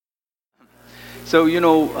So,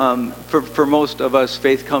 for most of us,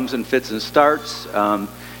 faith comes in fits and starts.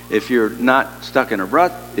 If you're not stuck in a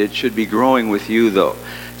rut, it should be growing with you, though.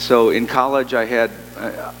 So in college,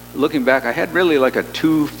 looking back, I had really like a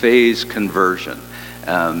two-phase conversion.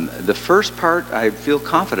 The first part I feel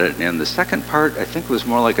confident in. The second part I think was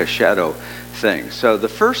more like a shadow thing. So the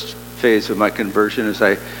first phase of my conversion is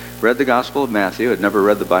I read the Gospel of Matthew. I'd never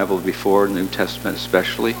read the Bible before, the New Testament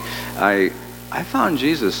especially. I found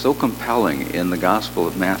Jesus so compelling in the Gospel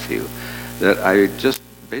of Matthew that I just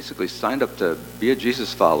basically signed up to be a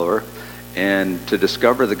Jesus follower and to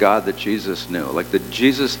discover the God that Jesus knew. Like the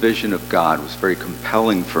Jesus vision of God was very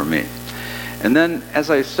compelling for me. And then as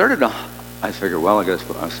I started I figured, well, I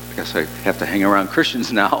guess I have to hang around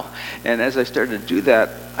Christians now. And as I started to do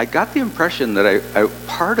that, I got the impression that I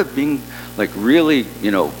part of being like really,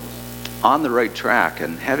 on the right track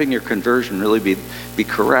and having your conversion really be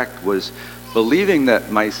correct was believing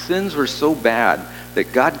that my sins were so bad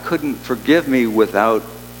that God couldn't forgive me without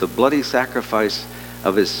the bloody sacrifice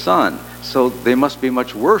of his son. So they must be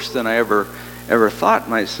much worse than I ever thought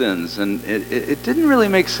my sins. And it didn't really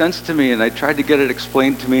make sense to me, and I tried to get it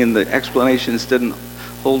explained to me, and the explanations didn't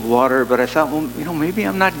hold water. But I thought, well, maybe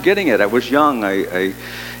I'm not getting it. I was young.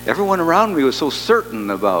 Everyone around me was so certain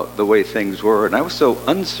about the way things were, and I was so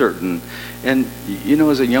uncertain. And,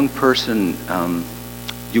 as a young person,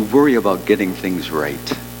 you worry about getting things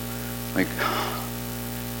right. Like,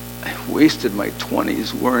 I wasted my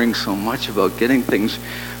 20s worrying so much about getting things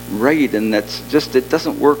right, and that's just, it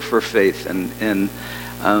doesn't work for faith. And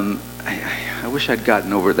I wish I'd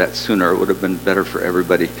gotten over that sooner. It would have been better for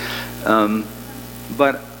everybody.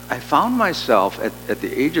 But I found myself at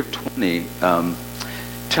the age of 20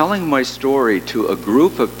 telling my story to a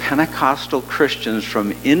group of Pentecostal Christians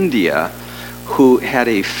from India who had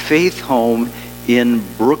a faith home in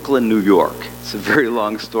Brooklyn, New York. It's a very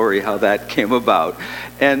long story how that came about.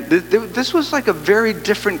 And this was like a very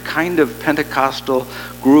different kind of Pentecostal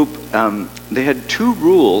group. They had two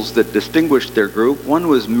rules that distinguished their group. One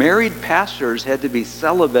was married pastors had to be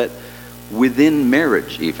celibate within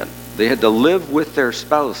marriage even. They had to live with their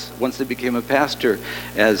spouse once they became a pastor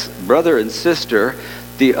as brother and sister.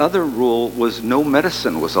 The other rule was no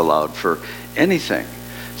medicine was allowed for anything.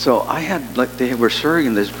 So I had, they were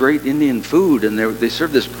serving this great Indian food, and they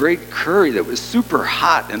served this great curry that was super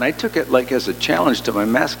hot, and I took it as a challenge to my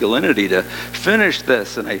masculinity to finish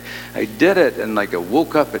this, and I did it, and I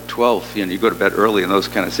woke up at 12. You go to bed early in those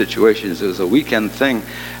kind of situations. It was a weekend thing.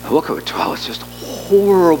 I woke up at 12. It's just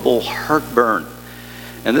horrible heartburn.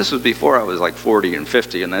 And this was before I was 40 and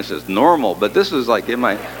 50, and that's just normal. But this was in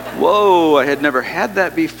my, whoa, I had never had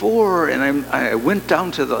that before. And I went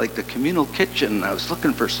down to the communal kitchen. I was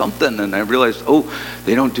looking for something, and I realized,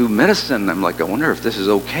 they don't do medicine. I'm I wonder if this is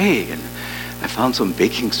okay. And I found some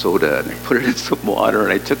baking soda, and I put it in some water,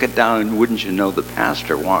 and I took it down, and wouldn't you know, the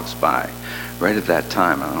pastor walks by right at that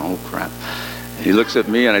time. I don't know, crap. And he looks at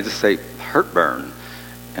me, and I just say, heartburn.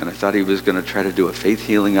 And I thought he was going to try to do a faith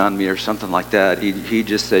healing on me or something like that. He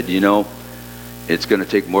just said, it's going to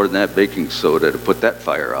take more than that baking soda to put that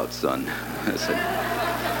fire out, son. I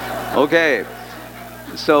said, okay.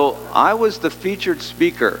 So I was the featured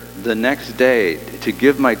speaker the next day to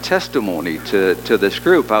give my testimony to this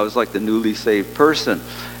group. I was like the newly saved person.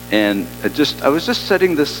 And I was just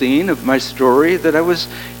setting the scene of my story that I was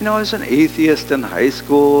an atheist in high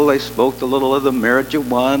school. I smoked a little of the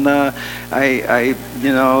marijuana.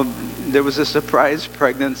 There was a surprise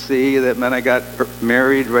pregnancy that meant I got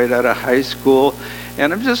married right out of high school.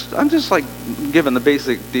 And I'm just giving the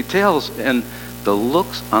basic details, and the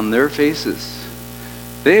looks on their faces,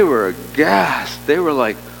 they were aghast. They were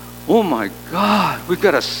like, oh my God, we've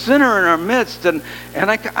got a sinner in our midst. And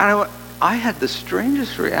I had the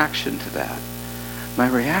strangest reaction to that. My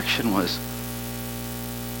reaction was,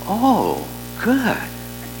 oh, good.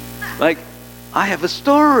 I have a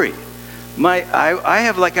story.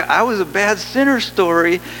 I was a bad sinner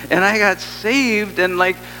story, and I got saved, and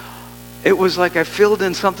it was I filled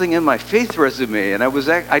in something in my faith resume, and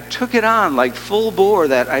I took it on full bore,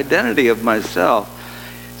 that identity of myself.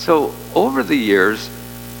 So over the years,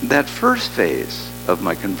 that first phase of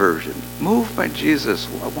my conversion, moved by Jesus,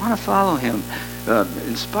 I want to follow him,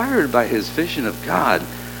 inspired by his vision of God,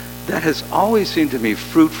 that has always seemed to me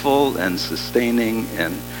fruitful and sustaining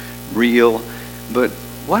and real. But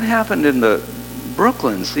what happened in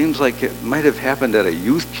Brooklyn seems like it might have happened at a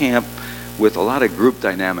youth camp with a lot of group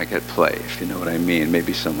dynamic at play, if you know what I mean.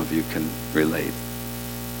 Maybe some of you can relate.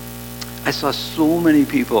 I saw so many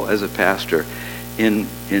people as a pastor in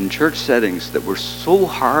church settings that were so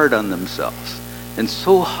hard on themselves and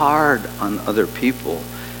so hard on other people,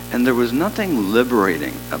 and there was nothing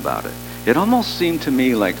liberating about it. it almost seemed to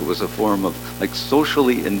me like it was a form of like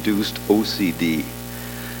socially induced OCD.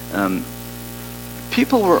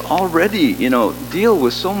 People were already, deal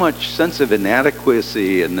with so much sense of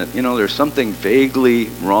inadequacy and that, there's something vaguely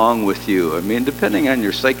wrong with you. I mean, depending on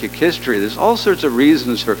your psychic history, there's all sorts of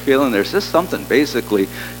reasons for feeling there's just something basically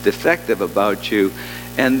defective about you.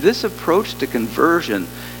 And this approach to conversion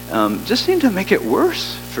just seemed to make it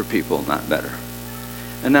worse for people, not better.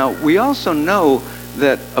 And now we also know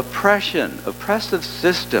that oppressive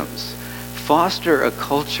systems foster a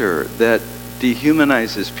culture that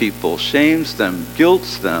dehumanizes people, shames them,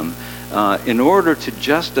 guilts them, in order to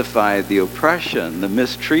justify the oppression, the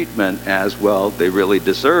mistreatment, as well, they really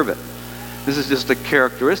deserve it. This is just a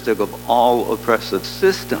characteristic of all oppressive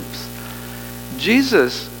systems.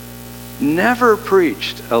 Jesus never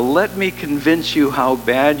preached a "let me convince you how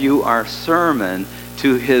bad you are" sermon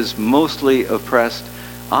to his mostly oppressed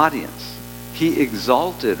audience. He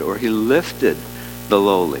exalted or he lifted the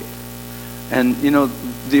lowly. And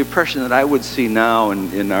the oppression that I would see now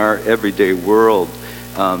in our everyday world,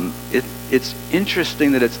 it's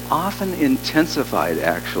interesting that it's often intensified,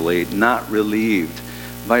 actually, not relieved,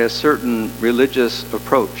 by a certain religious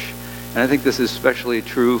approach. And I think this is especially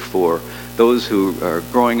true for those who are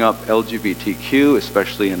growing up LGBTQ,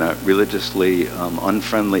 especially in a religiously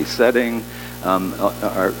unfriendly setting,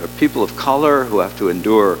 are people of color who have to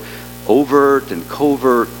endure overt and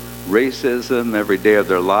covert racism every day of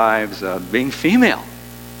their lives, being female.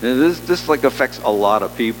 This like affects a lot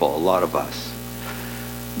of people, a lot of us.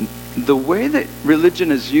 The way that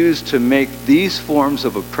religion is used to make these forms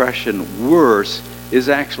of oppression worse is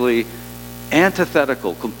actually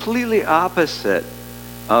antithetical, completely opposite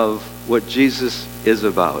of what Jesus is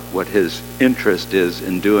about, what his interest is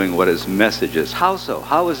in doing, what his message is. How so?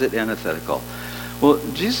 How is it antithetical? Well,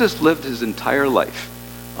 Jesus lived his entire life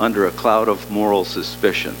under a cloud of moral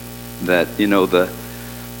suspicion that,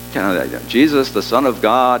 Jesus, the Son of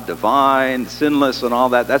God, divine, sinless, and all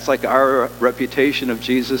that. That's like our reputation of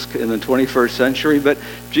Jesus in the 21st century. But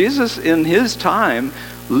Jesus, in his time,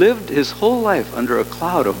 lived his whole life under a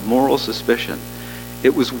cloud of moral suspicion.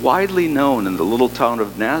 It was widely known in the little town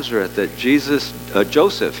of Nazareth that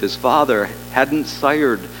Joseph, his father, hadn't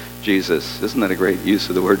sired Jesus. Isn't that a great use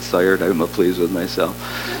of the word sired? I'm pleased with myself.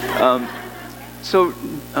 So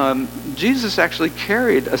Jesus actually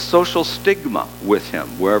carried a social stigma with him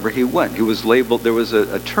wherever he went. He was labeled, there was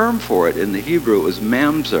a term for it in the Hebrew, it was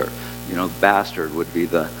mamzer. Bastard would be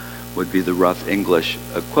the rough English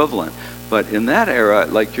equivalent. But in that era,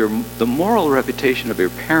 like the moral reputation of your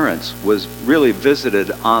parents was really visited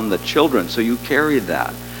on the children, so you carried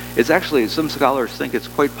that. It's actually, some scholars think it's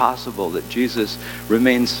quite possible that Jesus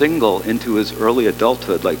remained single into his early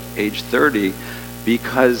adulthood, like age 30,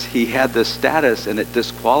 because he had this status and it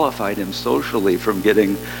disqualified him socially from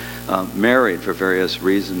getting married for various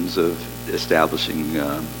reasons of establishing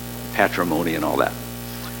patrimony and all that.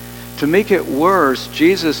 To make it worse,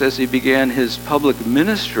 Jesus, as he began his public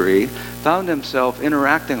ministry, found himself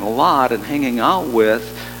interacting a lot and hanging out with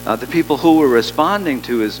the people who were responding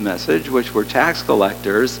to his message, which were tax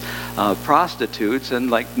collectors, prostitutes,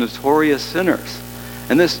 and like notorious sinners.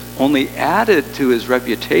 And this only added to his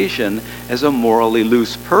reputation as a morally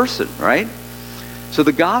loose person, right? So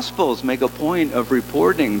the Gospels make a point of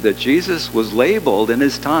reporting that Jesus was labeled in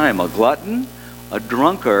his time a glutton, a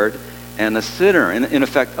drunkard, and a sinner, in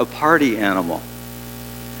effect, a party animal.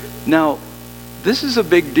 Now, this is a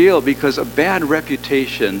big deal because a bad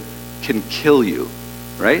reputation can kill you,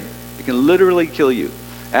 right? It can literally kill you.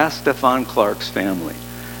 Ask Stefan Clark's family.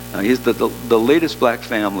 He's the latest black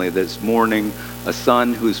family that's mourning a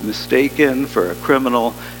son who's mistaken for a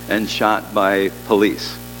criminal and shot by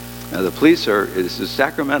police. Now the police this is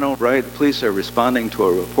Sacramento, right? The police are responding to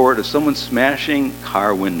a report of someone smashing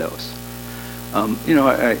car windows.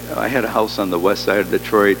 I had a house on the west side of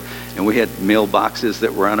Detroit, and we had mailboxes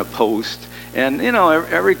that were on a post. And,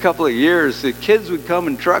 every couple of years, the kids would come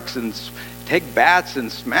in trucks and take bats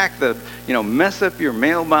and smack mess up your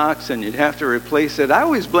mailbox, and you'd have to replace it. I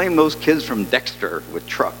always blame those kids from Dexter with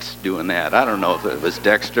trucks doing that. I don't know if it was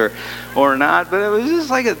Dexter or not, but it was just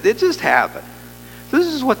like it just happened. This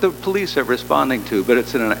is what the police are responding to, but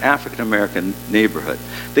it's in an African-American neighborhood.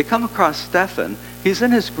 They come across Stefan. He's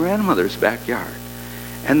in his grandmother's backyard,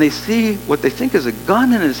 and they see what they think is a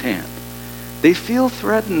gun in his hand. They feel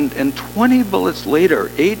threatened, and 20 bullets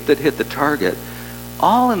later, 8 that hit the target,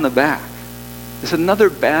 all in the back. It's another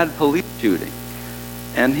bad police shooting.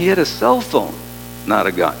 And he had a cell phone, not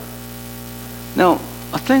a gun. Now,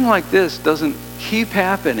 a thing like this doesn't keep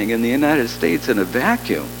happening in the United States in a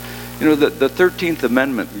vacuum. The 13th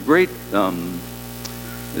Amendment, great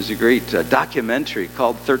There's a great documentary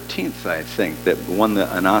called 13th, I think, that won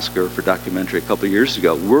an Oscar for documentary a couple of years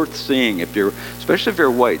ago. Worth seeing, especially if you're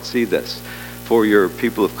white, see this for your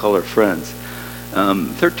people of color friends.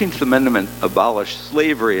 13th Amendment abolished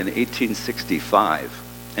slavery in 1865,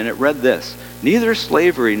 and it read this: neither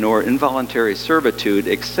slavery nor involuntary servitude,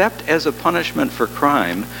 except as a punishment for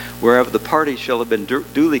crime, whereof the party shall have been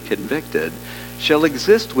duly convicted, shall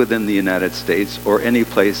exist within the United States or any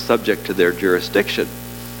place subject to their jurisdiction.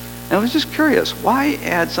 And I was just curious, why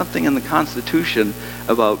add something in the Constitution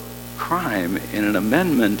about crime in an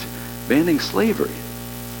amendment banning slavery?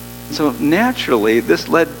 So naturally, this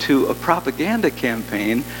led to a propaganda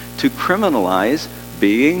campaign to criminalize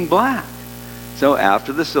being black. So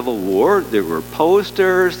after the Civil War, there were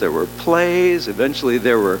posters, there were plays, eventually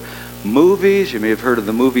there were movies. You may have heard of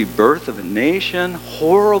the movie Birth of a Nation.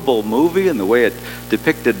 Horrible movie in the way it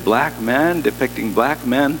depicted black men, depicting black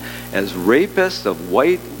men as rapists of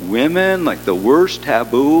white women, like the worst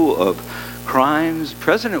taboo of crimes.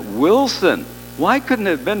 President Wilson, why couldn't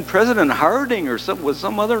it have been President Harding or with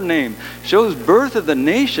some other name, shows Birth of the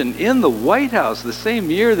Nation in the White House the same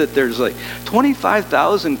year that there's like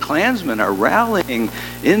 25,000 Klansmen are rallying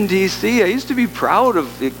in D.C. I used to be proud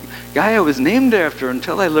of the guy I was named after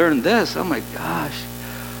until I learned this. Oh my gosh.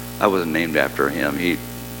 I wasn't named after him.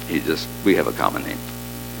 We have a common name.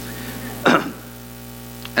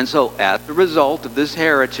 And so as a result of this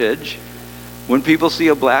heritage, when people see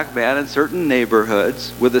a black man in certain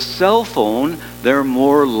neighborhoods with a cell phone, they're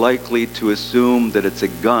more likely to assume that it's a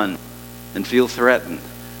gun and feel threatened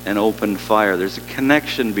and open fire. There's a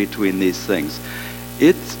connection between these things.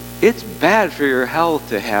 It's bad for your health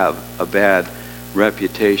to have a bad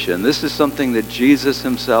reputation. This is something that Jesus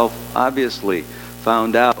himself obviously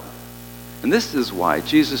found out. And this is why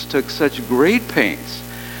Jesus took such great pains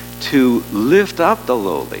to lift up the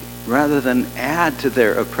lowly rather than add to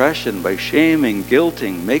their oppression by shaming,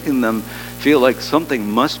 guilting, making them feel like something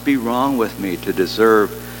must be wrong with me to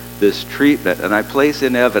deserve this treatment. And I place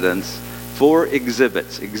in evidence 4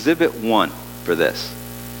 exhibits. Exhibit 1 for this.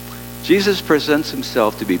 Jesus presents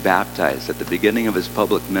himself to be baptized at the beginning of his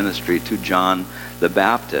public ministry to John the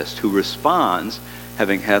Baptist, who responds,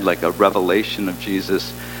 having had like a revelation of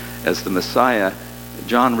Jesus as the Messiah.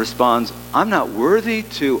 John responds, "I'm not worthy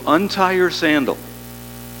to untie your sandal."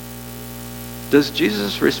 Does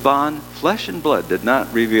Jesus respond, "Flesh and blood did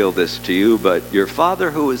not reveal this to you, but your Father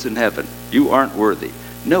who is in heaven, you aren't worthy"?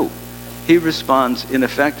 No. He responds, in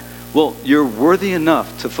effect, "Well, you're worthy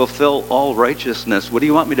enough to fulfill all righteousness. What do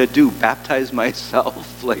you want me to do? Baptize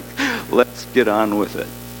myself? Like, let's get on with it."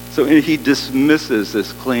 So he dismisses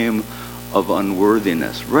this claim of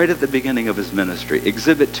unworthiness right at the beginning of his ministry.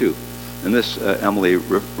 Exhibit 2. And this, Emily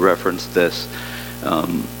referenced this,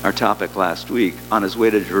 our topic last week. On his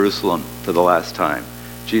way to Jerusalem for the last time,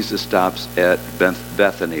 Jesus stops at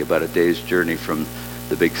Bethany, about a day's journey from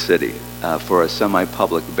the big city, for a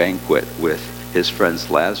semi-public banquet with his friends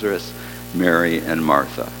Lazarus, Mary, and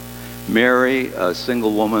Martha. Mary, a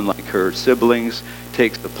single woman like her siblings,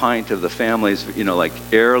 takes the pint of the family's, like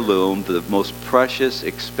heirloom, the most precious,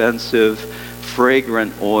 expensive,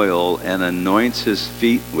 fragrant oil, and anoints his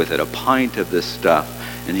feet with it, a pint of this stuff.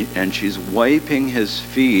 And she's wiping his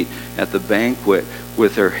feet at the banquet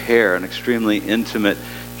with her hair, an extremely intimate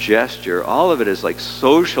gesture. All of it is like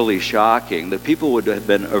socially shocking. The people would have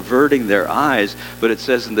been averting their eyes, but it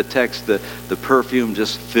says in the text that the perfume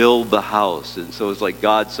just filled the house. And so it's like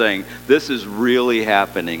God saying, this is really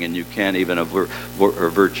happening, and you can't even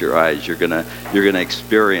avert your eyes. You're gonna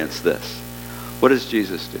experience this. What does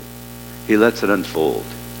Jesus do? He lets it unfold.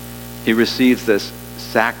 He receives this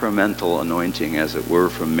sacramental anointing, as it were,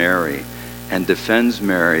 from Mary, and defends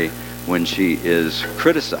Mary when she is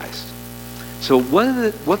criticized. So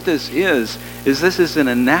what this is this is an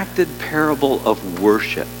enacted parable of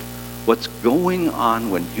worship. What's going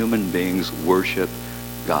on when human beings worship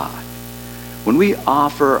God. When we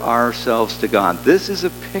offer ourselves to God, this is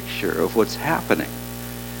a picture of what's happening.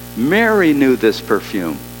 Mary knew this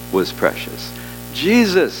perfume was precious.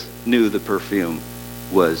 Jesus knew the perfume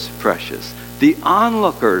was precious. The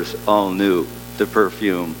onlookers all knew the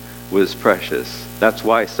perfume was precious. That's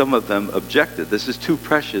why some of them objected. This is too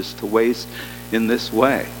precious to waste in this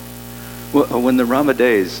way. When the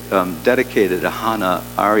Ramadais dedicated Hannah,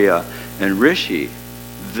 Arya, and Rishi,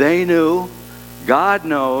 they knew, God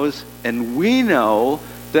knows, and we know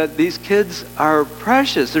that these kids are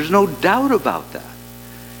precious. There's no doubt about that.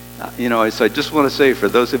 So I just want to say, for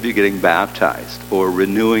those of you getting baptized or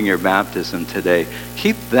renewing your baptism today,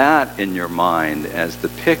 keep that in your mind as the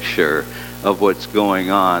picture of what's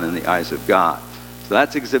going on in the eyes of God. So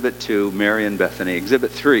that's Exhibit 2, Mary and Bethany.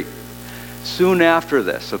 Exhibit 3, Soon after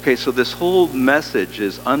this, okay, so this whole message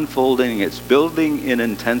is unfolding, it's building in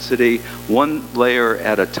intensity, one layer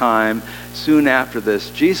at a time. Soon after this,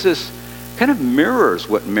 Jesus kind of mirrors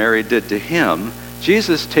what Mary did to him.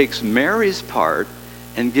 Jesus takes Mary's part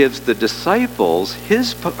and gives the disciples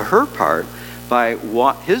her part by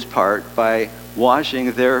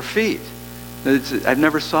washing their feet. I've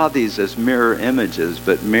never saw these as mirror images,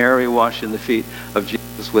 but Mary washing the feet of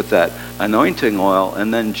Jesus with that anointing oil,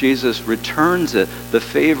 and then Jesus returns the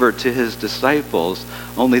favor to his disciples,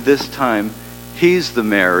 only this time he's the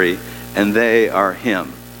Mary and they are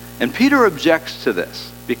him. And Peter objects to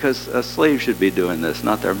this because a slave should be doing this,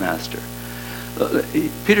 not their master.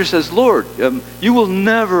 Peter says, Lord, you will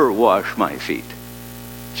never wash my feet.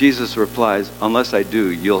 Jesus replies, unless I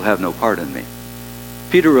do, you'll have no part in me.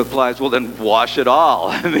 Peter replies, well, then wash it all.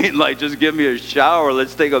 I mean, like, just give me a shower.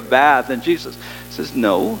 Let's take a bath. And Jesus says,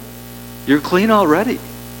 no, you're clean already.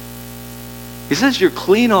 He says you're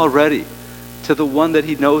clean already to the one that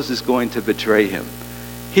he knows is going to betray him.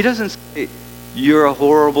 He doesn't say, you're a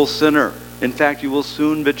horrible sinner. In fact, you will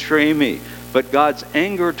soon betray me. But God's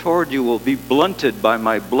anger toward you will be blunted by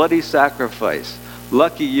my bloody sacrifice.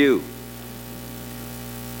 Lucky you.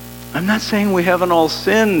 I'm not saying we haven't all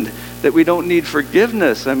sinned, that we don't need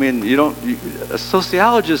forgiveness. I mean, a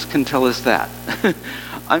sociologist can tell us that.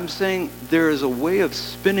 I'm saying there is a way of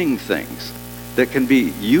spinning things that can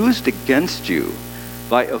be used against you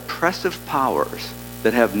by oppressive powers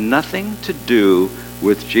that have nothing to do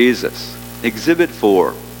with Jesus. Exhibit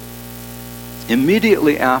 4.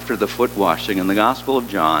 Immediately after the foot washing in the Gospel of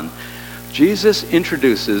John, Jesus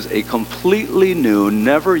introduces a completely new,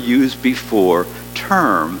 never used before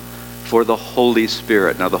term for the Holy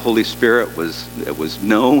Spirit. Now, the Holy Spirit was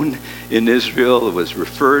known in Israel. It was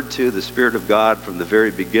referred to. The Spirit of God from the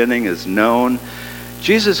very beginning is known.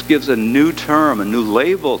 Jesus gives a new term, a new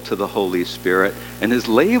label to the Holy Spirit, and his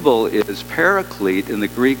label is paraclete in the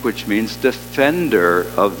Greek, which means defender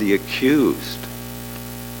of the accused.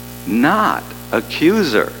 Not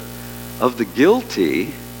accuser of the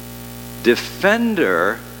guilty,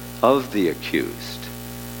 defender of the accused.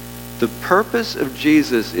 The purpose of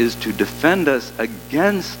Jesus is to defend us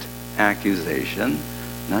against accusation,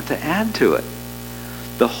 not to add to it.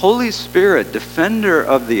 The Holy Spirit, defender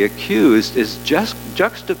of the accused, is just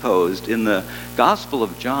juxtaposed in the Gospel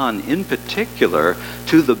of John in particular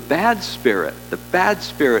to the bad spirit. The bad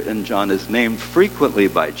spirit in John is named frequently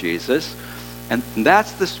by Jesus, and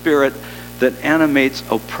that's the spirit that animates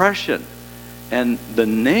oppression. And the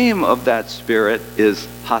name of that spirit is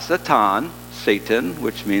Hasatan, Satan,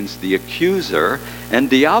 which means the accuser,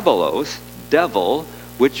 and Diabolos, devil,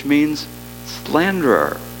 which means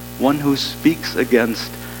slanderer, one who speaks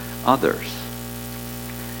against others.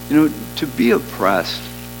 To be oppressed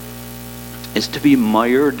is to be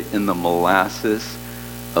mired in the molasses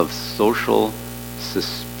of social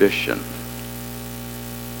suspicion.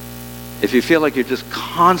 If you feel like you're just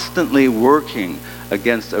constantly working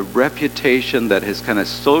against a reputation that is kind of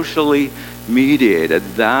socially mediated,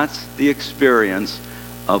 that's the experience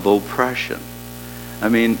of oppression. I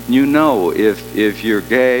mean, if you're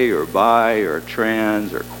gay or bi or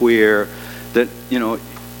trans or queer, that,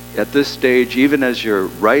 at this stage, even as your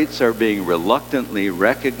rights are being reluctantly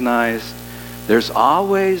recognized, there's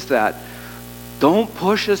always that, don't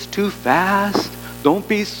push us too fast, don't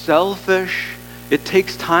be selfish, it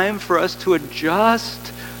takes time for us to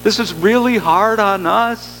adjust, this is really hard on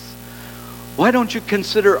us. Why don't you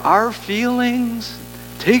consider our feelings?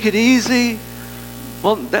 Take it easy.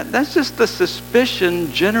 Well, that's just the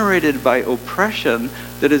suspicion generated by oppression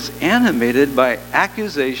that is animated by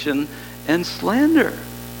accusation and slander.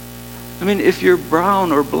 I mean, if you're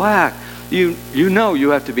brown or black, you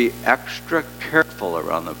have to be extra careful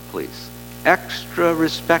around the police, extra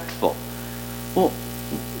respectful. Well,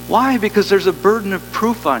 why? Because there's a burden of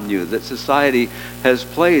proof on you that society has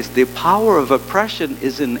placed. The power of oppression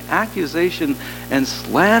is in accusation and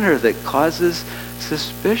slander that causes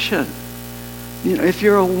suspicion. If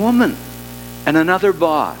you're a woman and another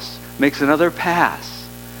boss makes another pass,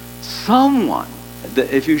 someone,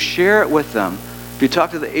 if you share it with them, if you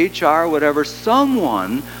talk to the HR, whatever,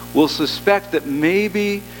 someone will suspect that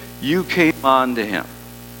maybe you came on to him.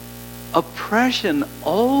 Oppression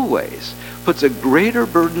always puts a greater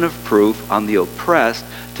burden of proof on the oppressed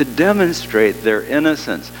to demonstrate their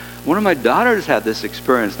innocence. One of my daughters had this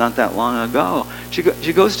experience not that long ago.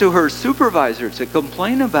 She goes to her supervisor to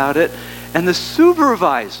complain about it, and the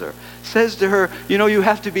supervisor says to her, you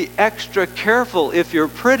have to be extra careful if you're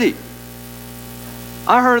pretty.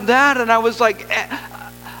 I heard that and I was like,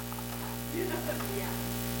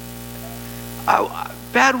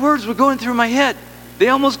 bad words were going through my head. They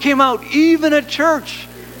almost came out even at church.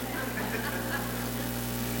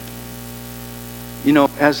 You know,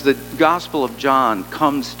 as the Gospel of John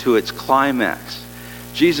comes to its climax,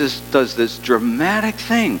 Jesus does this dramatic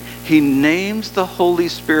thing. He names the Holy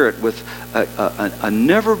Spirit with a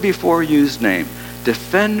never-before-used name,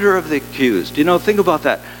 defender of the accused. You know, think about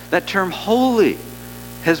that. That term holy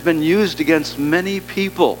has been used against many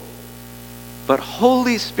people. But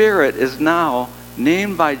Holy Spirit is now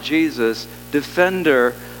named by Jesus,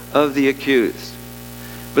 defender of the accused.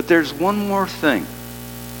 But there's one more thing.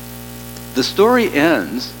 The story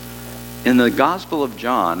ends in the Gospel of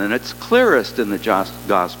John, and it's clearest in the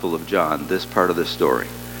Gospel of John, this part of the story.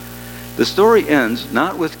 The story ends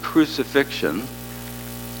not with crucifixion.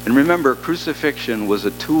 And remember, crucifixion was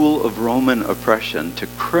a tool of Roman oppression to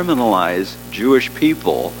criminalize Jewish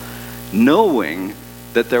people, knowing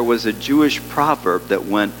that there was a Jewish proverb that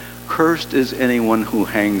went, "Cursed is anyone who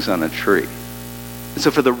hangs on a tree." And so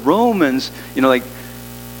for the Romans, you know, like,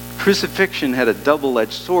 crucifixion had a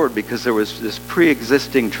double-edged sword because there was this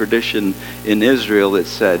pre-existing tradition in Israel that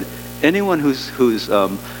said anyone who's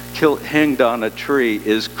hanged on a tree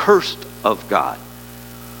is cursed of God.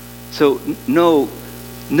 So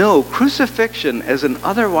no, crucifixion as an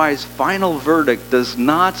otherwise final verdict does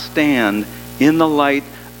not stand in the light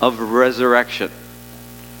of resurrection.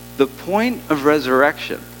 The point of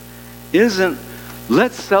resurrection isn't,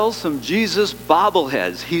 let's sell some Jesus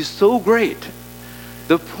bobbleheads, he's so great.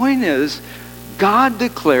 The point is, God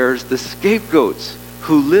declares the scapegoats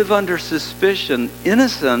who live under suspicion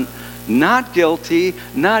innocent, not guilty,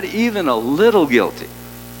 not even a little guilty.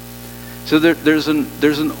 So there's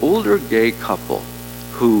an older gay couple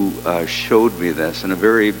who showed me this in a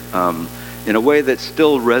very in a way that's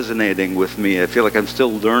still resonating with me. I feel like I'm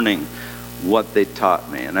still learning what they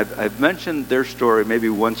taught me, and I've mentioned their story maybe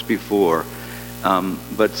once before.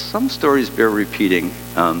 But some stories bear repeating.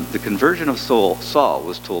 The conversion of Saul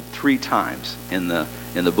was told 3 times in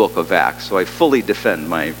the book of Acts, so I fully defend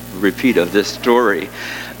my repeat of this story.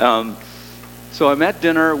 So I'm at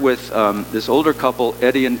dinner with this older couple,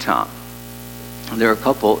 Eddie and Tom. They're a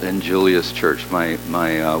couple in Julia's church. My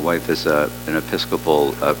wife is an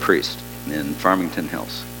Episcopal priest in Farmington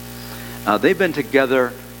Hills. They've been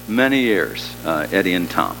together many years, Eddie and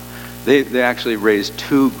Tom. They actually raised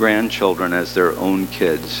 2 grandchildren as their own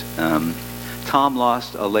kids. Tom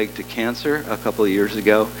lost a leg to cancer a couple of years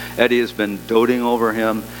ago. Eddie has been doting over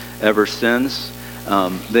him ever since.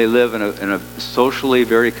 They live in a socially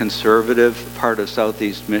very conservative part of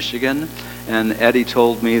southeast Michigan. And Eddie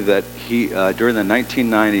told me that he, during the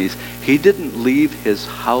 1990s, he didn't leave his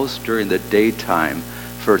house during the daytime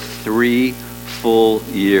for 3 full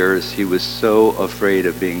years. He was so afraid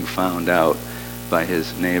of being found out by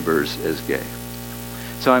his neighbors as gay.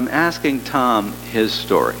 So I'm asking Tom his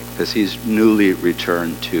story because he's newly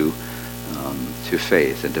returned to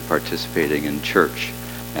faith and to participating in church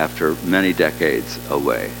after many decades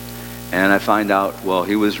away. And I find out, well,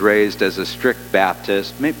 he was raised as a strict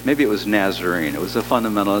Baptist. Maybe it was Nazarene. It was a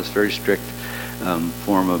fundamentalist, very strict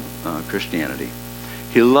form of Christianity.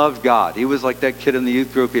 He loved God. He was like that kid in the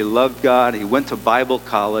youth group. He loved God. He went to Bible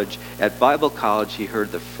college. At Bible college, he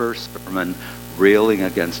heard the first sermon railing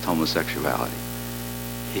against homosexuality.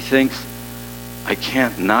 He thinks, I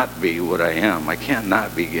can't not be what I am. I can't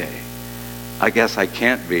not be gay. I guess I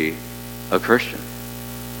can't be a Christian.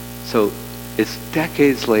 So it's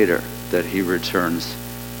decades later that he returns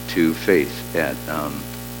to faith at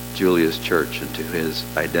Julia's church and to his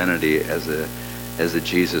identity as a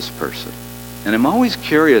Jesus person. And I'm always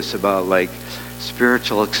curious about like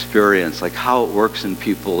spiritual experience, like how it works in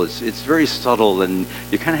people. It's very subtle, and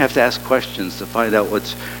you kind of have to ask questions to find out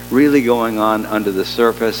what's really going on under the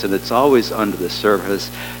surface, and it's always under the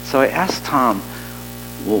surface. So I asked Tom,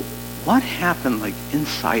 well, what happened like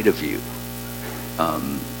inside of you?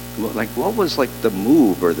 Like what was like the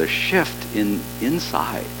move or the shift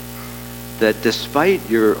inside that despite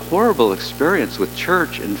your horrible experience with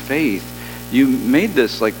church and faith, you made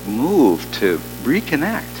this like move to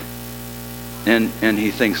reconnect? And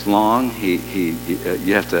he thinks long.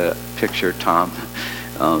 You have to picture Tom.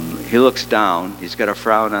 He looks down. He's got a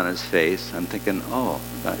frown on his face. I'm thinking, oh,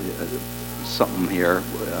 something here.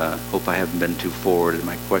 Hope I haven't been too forward in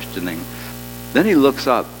my questioning. Then he looks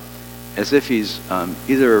up as if he's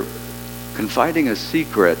either confiding a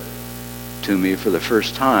secret to me for the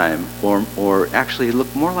first time, or actually he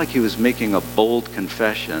looked more like he was making a bold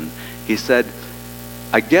confession. He said,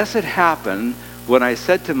 I guess it happened when I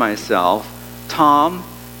said to myself, Tom,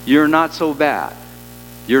 you're not so bad.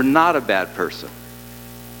 You're not a bad person.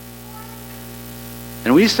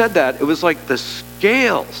 And when he said that, it was like the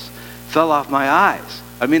scales fell off my eyes.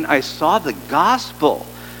 I mean, I saw the gospel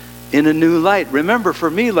in a new light. Remember, for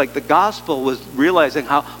me, like, the gospel was realizing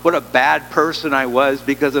what a bad person I was,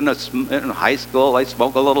 because in high school I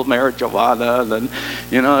smoked a little marijuana, and then,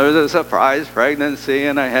 there was a surprise pregnancy,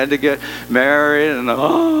 and I had to get married, and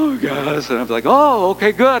oh gosh, and I'm like, oh,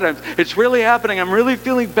 okay, good. It's really happening. I'm really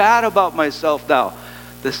feeling bad about myself now.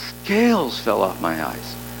 The scales fell off my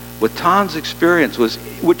eyes. What Tom's experience was,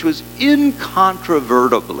 which was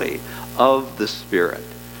incontrovertibly of the Spirit,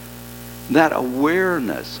 that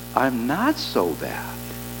awareness, I'm not so bad,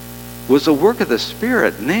 was a work of the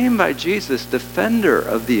Spirit, named by Jesus, defender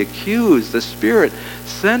of the accused, the Spirit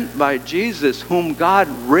sent by Jesus, whom God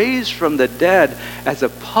raised from the dead as a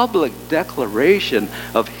public declaration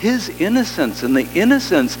of his innocence and the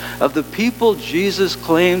innocence of the people Jesus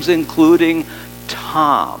claims, including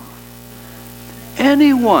Tom.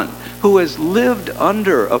 Anyone who has lived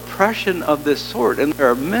under oppression of this sort, and there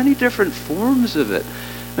are many different forms of it.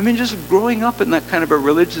 I mean, just growing up in that kind of a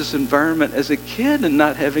religious environment as a kid and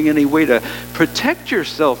not having any way to protect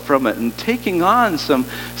yourself from it, and taking on some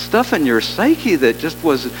stuff in your psyche that just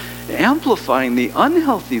was amplifying the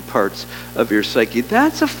unhealthy parts of your psyche.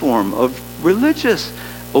 That's a form of religious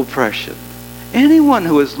oppression. Anyone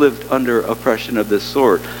who has lived under oppression of this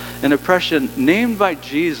sort, an oppression named by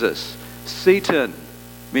Jesus, Satan,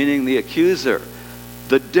 meaning the accuser,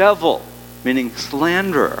 the devil, meaning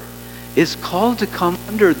slanderer, is called to come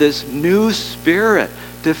under this new Spirit,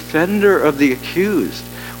 defender of the accused,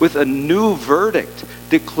 with a new verdict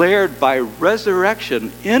declared by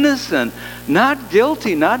resurrection, innocent, not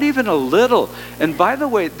guilty, not even a little. And by the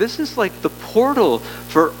way, this is like the portal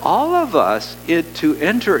for all of us to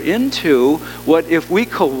enter into what, if we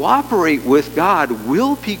cooperate with God,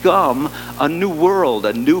 will become a new world,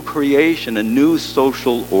 a new creation, a new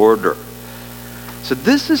social order. So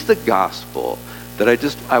this is the gospel that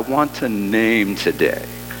I want to name today.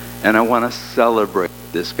 And I want to celebrate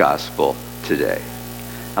this gospel today.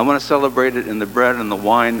 I want to celebrate it in the bread and the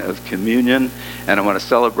wine of communion, and I want to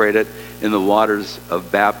celebrate it in the waters of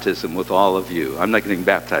baptism with all of you. I'm not getting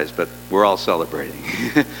baptized, but we're all celebrating.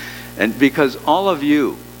 And because all of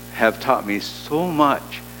you have taught me so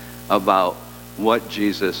much about what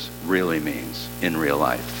Jesus really means in real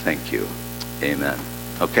life. Thank you. Amen.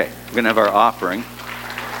 Okay, we're going to have our offering.